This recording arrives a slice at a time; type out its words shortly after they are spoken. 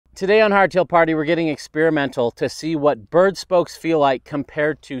Today on Hardtail Party, we're getting experimental to see what BERD spokes feel like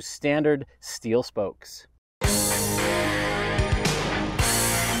compared to standard steel spokes.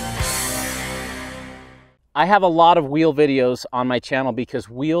 I have a lot of wheel videos on my channel because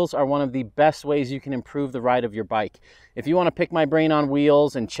wheels are one of the best ways you can improve the ride of your bike. If you want to pick my brain on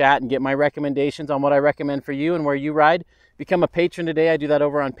wheels and chat and get my recommendations on what I recommend for you and where you ride, become a patron today. I do that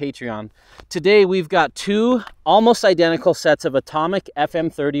over on Patreon. Today we've got two almost identical sets of Atomic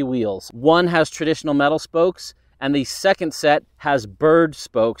FM30 wheels. One has traditional metal spokes and the second set has BERD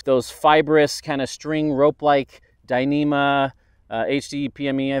spokes, those fibrous kind of string rope-like Dyneema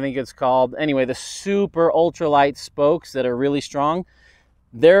HDPME, I think it's called. Anyway, the super ultralight spokes that are really strong.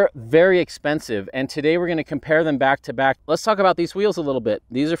 They're very expensive, and today we're going to compare them back to back. Let's talk about these wheels a little bit.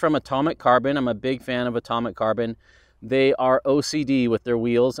 These are from Atomic Carbon. I'm a big fan of Atomic Carbon. They are OCD with their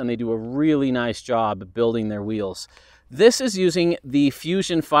wheels, and they do a really nice job building their wheels. This is using the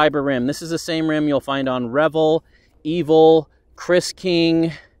Fusion fiber rim. This is the same rim you'll find on Revel, Evil, Chris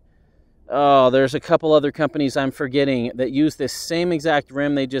King. Oh, there's a couple other companies I'm forgetting that use this same exact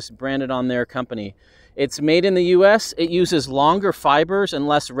rim. They just branded on their company. It's made in the US. It uses longer fibers and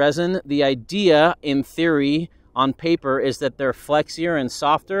less resin. The idea, in theory, on paper, is that they're flexier and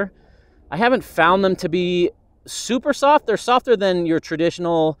softer. I haven't found them to be super soft. They're softer than your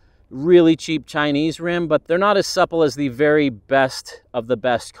traditional, really cheap Chinese rim, but they're not as supple as the very best of the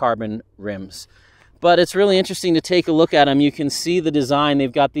best carbon rims. But it's really interesting to take a look at them. You can see the design.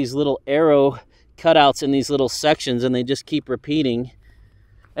 They've got these little arrow cutouts in these little sections, and they just keep repeating.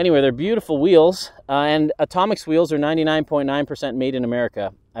 Anyway, they're beautiful wheels, and Atomic's wheels are 99.9% made in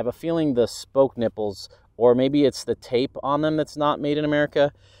America. I have a feeling the spoke nipples, or maybe it's the tape on them that's not made in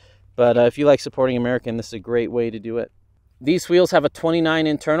America. But if you like supporting American, this is a great way to do it. These wheels have a 29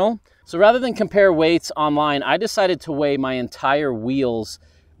 internal. So rather than compare weights online, I decided to weigh my entire wheels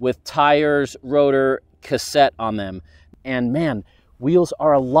with tires, rotor, cassette on them. And man, wheels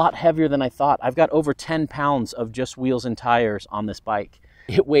are a lot heavier than I thought. I've got over 10 pounds of just wheels and tires on this bike.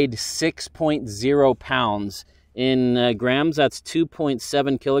 It weighed 6.0 pounds. In grams, that's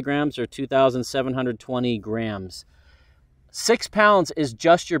 2.7 kilograms or 2,720 grams. 6 pounds is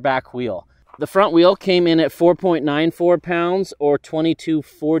just your back wheel. The front wheel came in at 4.94 pounds or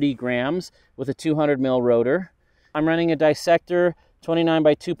 2240 grams with a 200 mil rotor. I'm running a dissector 29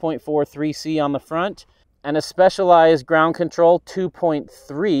 by 2.4 3C on the front, and a specialized ground control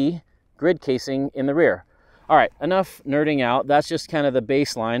 2.3 grid casing in the rear. All right, enough nerding out. That's just kind of the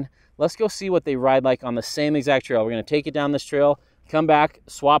baseline. Let's go see what they ride like on the same exact trail. We're gonna take it down this trail, come back,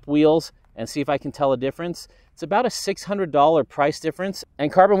 swap wheels, and see if I can tell a difference. It's about a $600 price difference,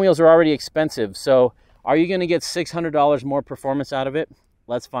 and carbon wheels are already expensive. So are you gonna get $600 more performance out of it?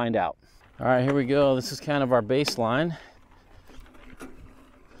 Let's find out. All right, here we go. This is kind of our baseline.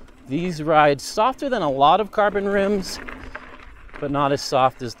 These ride softer than a lot of carbon rims, but not as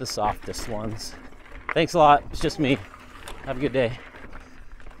soft as the softest ones. Thanks a lot. It's just me. Have a good day.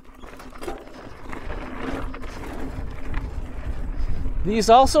 These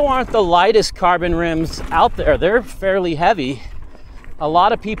also aren't the lightest carbon rims out there. They're fairly heavy. A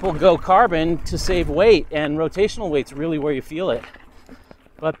lot of people go carbon to save weight, and rotational weight's really where you feel it.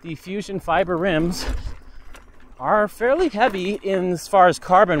 But the Fusion fiber rims are fairly heavy in as far as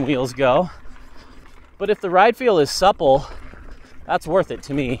carbon wheels go. But if the ride feel is supple, that's worth it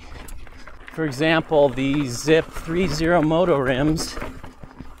to me. For example, the Zip 30 Moto rims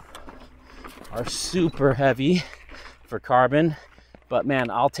are super heavy for carbon, but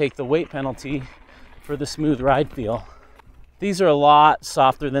man, I'll take the weight penalty for the smooth ride feel. These are a lot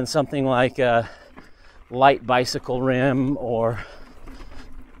softer than something like a light bicycle rim or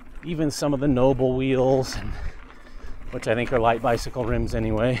even some of the Noble wheels, which I think are light bicycle rims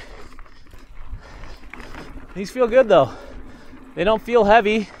anyway. These feel good though. They don't feel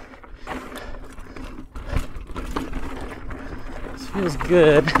heavy. This feels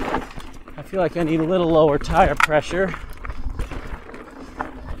good. I feel like I need a little lower tire pressure.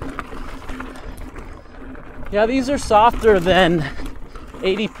 Yeah, these are softer than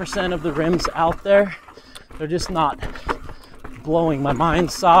 80% of the rims out there. They're just not blowing my mind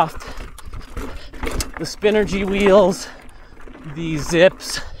soft. The Spinergy wheels, the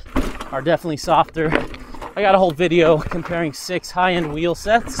Zips, are definitely softer. I got a whole video comparing 6 high-end wheel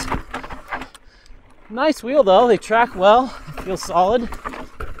sets. Nice wheel though, they track well, they feel solid.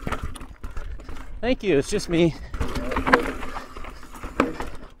 Thank you, it's just me.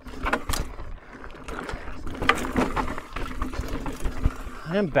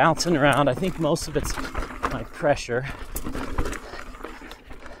 I am bouncing around. I think most of it's my pressure.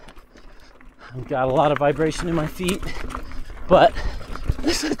 I've got a lot of vibration in my feet, but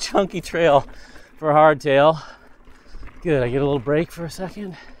this is a chunky trail for hardtail. Good, I get a little break for a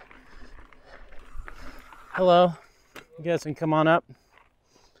second. Hello, you guys can come on up.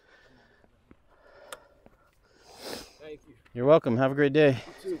 Thank you. You're welcome, have a great day.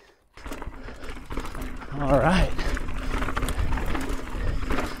 You too. All right.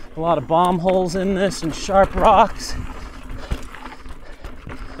 A lot of bomb holes in this and sharp rocks.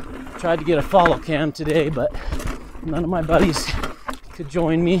 Tried to get a follow cam today, but none of my buddies could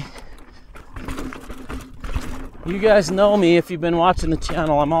join me. You guys know me if you've been watching the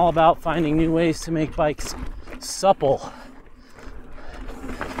channel. I'm all about finding new ways to make bikes supple,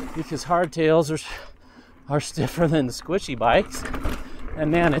 because hardtails are stiffer than the squishy bikes. And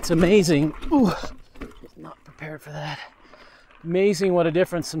man, it's amazing. Ooh, not prepared for that. Amazing what a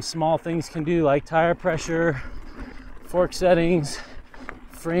difference some small things can do, like tire pressure, fork settings,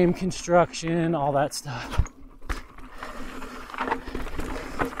 frame construction, all that stuff.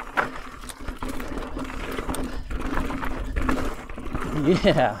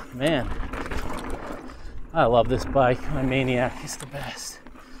 Yeah, man. I love this bike. My Maniac is the best.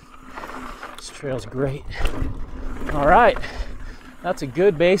 This trail's great. All right, that's a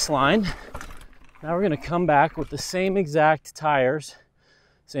good baseline. Now we're gonna come back with the same exact tires,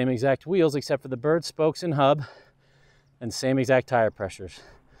 same exact wheels, except for the BERD spokes and hub, and same exact tire pressures.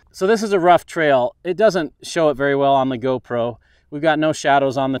 So this is a rough trail. It doesn't show it very well on the GoPro. We've got no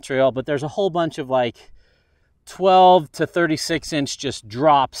shadows on the trail, but there's a whole bunch of like 12 to 36 inch just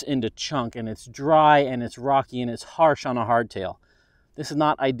drops into chunk, and it's dry and it's rocky and it's harsh on a hardtail. This is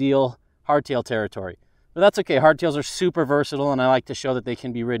not ideal hardtail territory, but that's okay. Hardtails are super versatile, and I like to show that they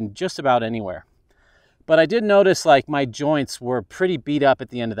can be ridden just about anywhere. But I did notice like my joints were pretty beat up at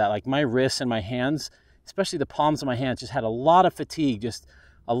the end of that. Like my wrists and my hands, especially the palms of my hands, just had a lot of fatigue, just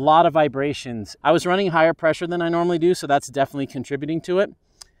a lot of vibrations. I was running higher pressure than I normally do, so that's definitely contributing to it.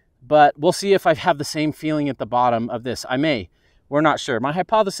 But we'll see if I have the same feeling at the bottom of this. I may. We're not sure. My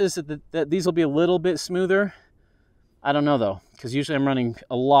hypothesis is that these will be a little bit smoother. I don't know though, because usually I'm running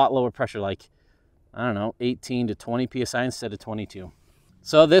a lot lower pressure, like, I don't know, 18 to 20 PSI instead of 22.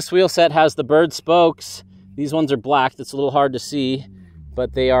 So this wheel set has the BERD spokes. These ones are black. That's a little hard to see,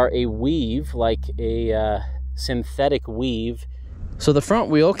 but they are a weave, like a synthetic weave. So the front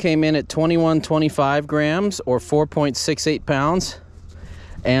wheel came in at 2125 grams or 4.68 pounds.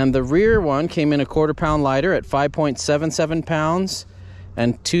 And the rear one came in a quarter-pound lighter at 5.77 pounds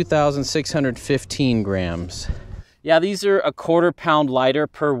and 2,615 grams. Yeah, these are a quarter-pound lighter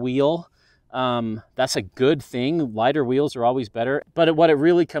per wheel. That's a good thing. Lighter wheels are always better. But what it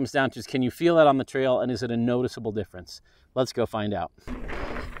really comes down to is, can you feel that on the trail, and is it a noticeable difference? Let's go find out.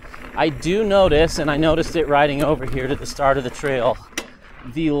 I do notice, and I noticed it riding over here to the start of the trail,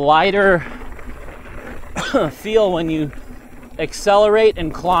 the lighter feel when you accelerate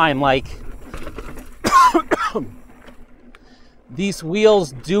and climb. Like these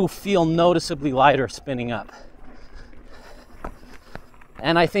wheels do feel noticeably lighter spinning up,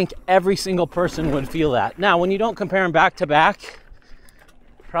 and I think every single person would feel that. Now when you don't compare them back to back,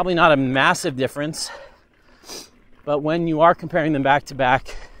 probably not a massive difference, but when you are comparing them back to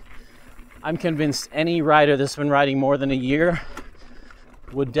back, I'm convinced any rider that's been riding more than a year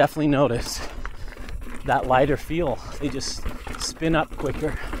would definitely notice that lighter feel. They just spin up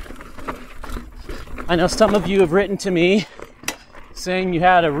quicker. I know some of you have written to me saying you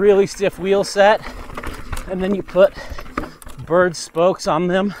had a really stiff wheel set and then you put BERD spokes on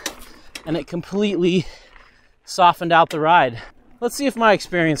them and it completely softened out the ride. Let's see if my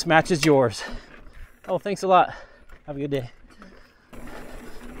experience matches yours. Oh, thanks a lot. Have a good day.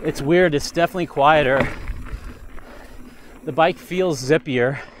 It's weird, it's definitely quieter. The bike feels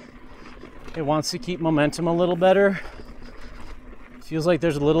zippier. It wants to keep momentum a little better. Feels like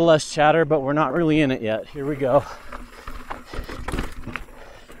there's a little less chatter, but we're not really in it yet. Here we go.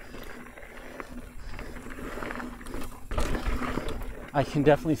 I can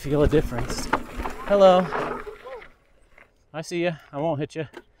definitely feel a difference. Hello. I see you. I won't hit you.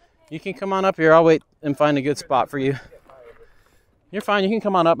 You can come on up here. I'll wait and find a good spot for you. You're fine. You can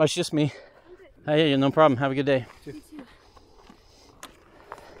come on up. It's just me. Hey, no problem. Have a good day.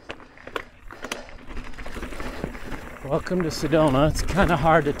 Welcome to Sedona. It's kind of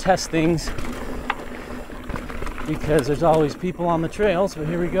hard to test things because there's always people on the trails, but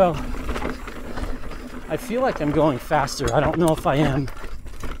here we go. I feel like I'm going faster. I don't know if I am.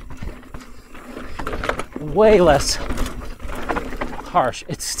 Way less harsh.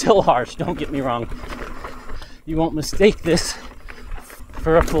 It's still harsh, don't get me wrong. You won't mistake this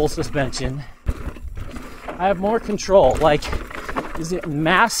for a full suspension. I have more control. Like, is it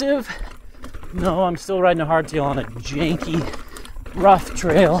massive? No, I'm still riding a hardtail on a janky rough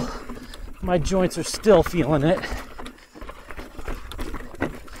trail. My joints are still feeling it.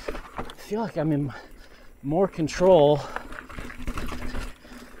 I feel like I'm in more control.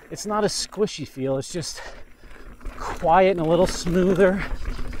 It's not a squishy feel, it's just quiet and a little smoother.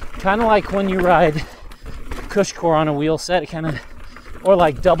 Kind of like when you ride cush core on a wheel set, or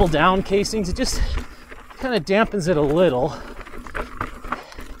like double down casings, it just kind of dampens it a little.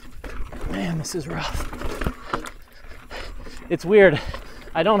 Man, this is rough. It's weird.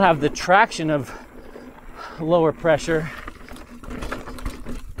 I don't have the traction of lower pressure.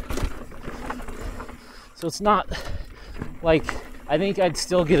 So it's not like, I think I'd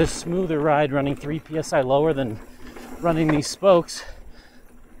still get a smoother ride running 3 psi lower than running these spokes.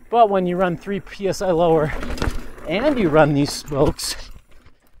 But when you run 3 psi lower and you run these spokes,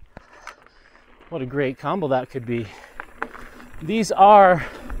 what a great combo that could be. These are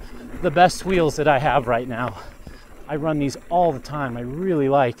the best wheels that I have right now. I run these all the time. I really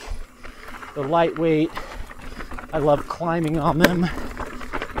like the lightweight. I love climbing on them.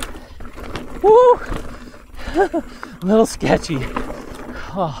 Woo! A little sketchy.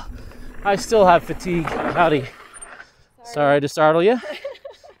 Oh, I still have fatigue. Howdy. Sorry to startle you.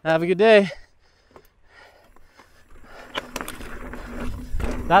 Have a good day.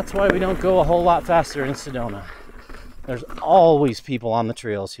 That's why we don't go a whole lot faster in Sedona. There's always people on the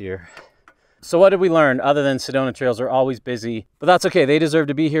trails here. So what did we learn other than Sedona trails are always busy? But that's okay. They deserve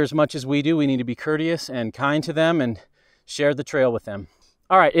to be here as much as we do. We need to be courteous and kind to them and share the trail with them.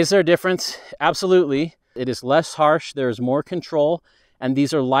 All right, is there a difference? Absolutely. It is less harsh. There is more control. And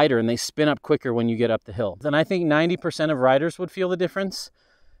these are lighter and they spin up quicker when you get up the hill. Then I think 90% of riders would feel the difference.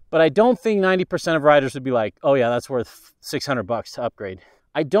 But I don't think 90% of riders would be like, oh yeah, that's worth $600 to upgrade.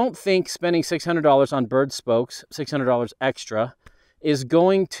 I don't think spending $600 on BERD spokes, $600 extra, is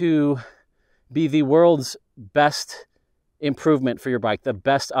going to be the world's best improvement for your bike, the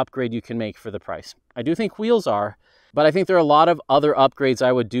best upgrade you can make for the price. I do think wheels are, but I think there are a lot of other upgrades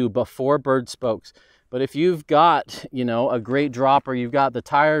I would do before BERD spokes. But if you've got, you know, a great dropper, you've got the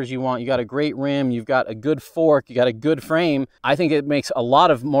tires you want, you got a great rim, you've got a good fork, you got a good frame, I think it makes a lot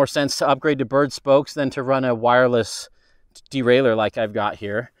of more sense to upgrade to BERD spokes than to run a wireless derailleur like I've got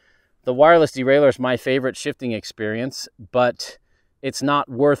here. The wireless derailleur is my favorite shifting experience, but it's not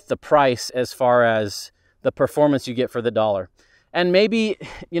worth the price as far as the performance you get for the dollar. And maybe,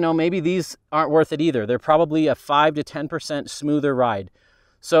 you know, maybe these aren't worth it either. They're probably a 5 to 10% smoother ride.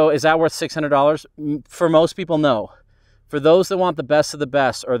 So is that worth $600? For most people, no. For those that want the best of the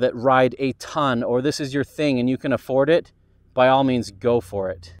best, or that ride a ton, or this is your thing and you can afford it, by all means, go for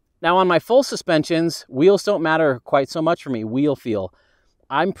it. Now on my full suspensions, wheels don't matter quite so much for me, wheel feel.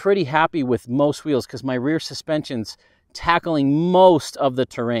 I'm pretty happy with most wheels because my rear suspension's tackling most of the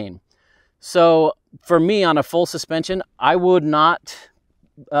terrain. So for me on a full suspension, I would not,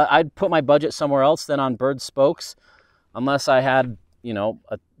 I'd put my budget somewhere else than on BERD spokes, unless I had, you know,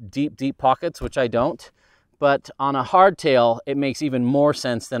 a deep pockets, which I don't. But on a hardtail, it makes even more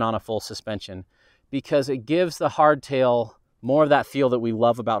sense than on a full suspension because it gives the hardtail more of that feel that we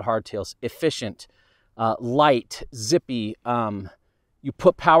love about hardtails. Efficient, light, zippy. You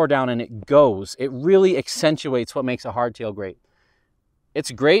put power down and it goes. It really accentuates what makes a hardtail great. It's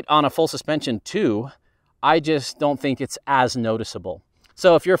great on a full suspension too. I just don't think it's as noticeable.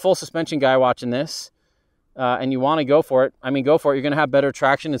 So if you're a full suspension guy watching this and you want to go for it, I mean, go for it. You're going to have better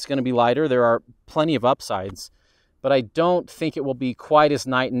traction. It's going to be lighter. There are plenty of upsides, but I don't think it will be quite as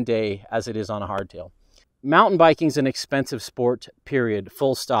night and day as it is on a hardtail. Mountain biking is an expensive sport, period,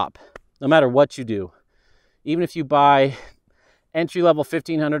 full stop, no matter what you do. Even if you buy entry-level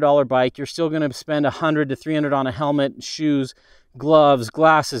 $1,500 bike, you're still going to spend $100 to $300 on a helmet, shoes, gloves,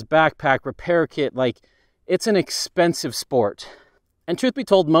 glasses, backpack, repair kit. Like, it's an expensive sport. And truth be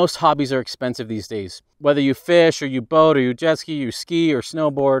told, most hobbies are expensive these days. Whether you fish or you boat or you jet ski, you ski or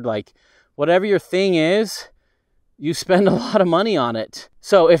snowboard, like whatever your thing is, you spend a lot of money on it.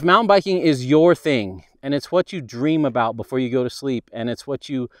 So if mountain biking is your thing and it's what you dream about before you go to sleep and it's what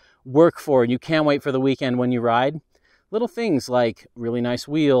you work for and you can't wait for the weekend when you ride, little things like really nice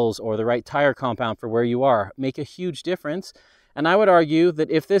wheels or the right tire compound for where you are make a huge difference. And I would argue that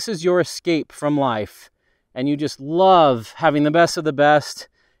if this is your escape from life and you just love having the best of the best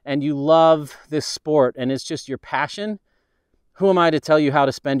and you love this sport and it's just your passion, who am I to tell you how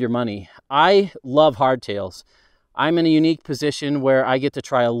to spend your money? I love hardtails. I'm in a unique position where I get to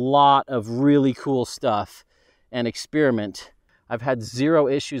try a lot of really cool stuff and experiment. I've had zero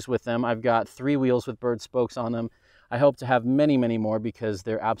issues with them. I've got 3 wheels with BERD spokes on them. I hope to have many, many more because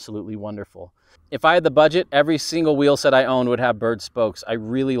they're absolutely wonderful. If I had the budget, every single wheel set I owned would have BERD spokes. I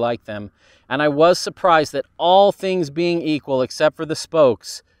really like them. And I was surprised that all things being equal, except for the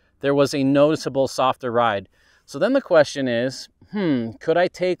spokes, there was a noticeable softer ride. So then the question is, could I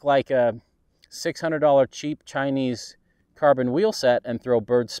take like a $600 cheap Chinese carbon wheel set and throw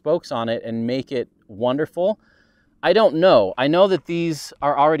BERD spokes on it and make it wonderful? I don't know. I know that these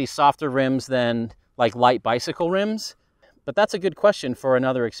are already softer rims than like light bicycle rims, but that's a good question for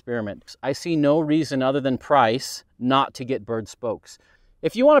another experiment. I see no reason other than price not to get BERD spokes.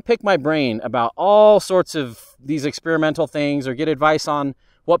 If you want to pick my brain about all sorts of these experimental things or get advice on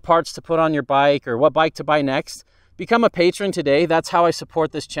what parts to put on your bike or what bike to buy next, become a patron today. That's how I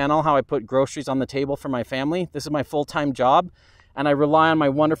support this channel, how I put groceries on the table for my family. This is my full-time job, and I rely on my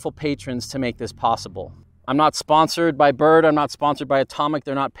wonderful patrons to make this possible. I'm not sponsored by BERD. I'm not sponsored by Atomic.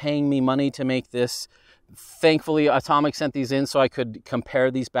 They're not paying me money to make this. Thankfully, Atomic sent these in so I could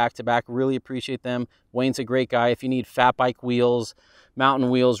compare these back to back. Really appreciate them. Wayne's a great guy. If you need fat bike wheels, mountain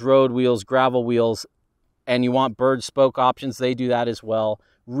wheels, road wheels, gravel wheels, and you want BERD spoke options, they do that as well.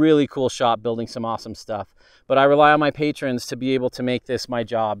 Really cool shop, building some awesome stuff. But I rely on my patrons to be able to make this my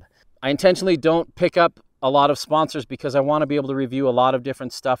job. I intentionally don't pick up a lot of sponsors because I want to be able to review a lot of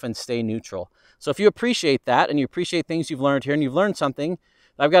different stuff and stay neutral. So if you appreciate that and you appreciate things you've learned here and you've learned something,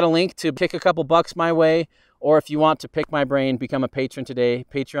 I've got a link to kick a couple bucks my way, or if you want to pick my brain, become a patron today,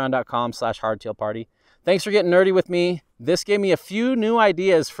 patreon.com/hardtailparty. Thanks for getting nerdy with me. This gave me a few new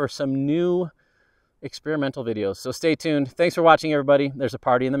ideas for some new experimental videos. So stay tuned. Thanks for watching, everybody. There's a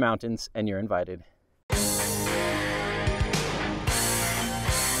party in the mountains and you're invited.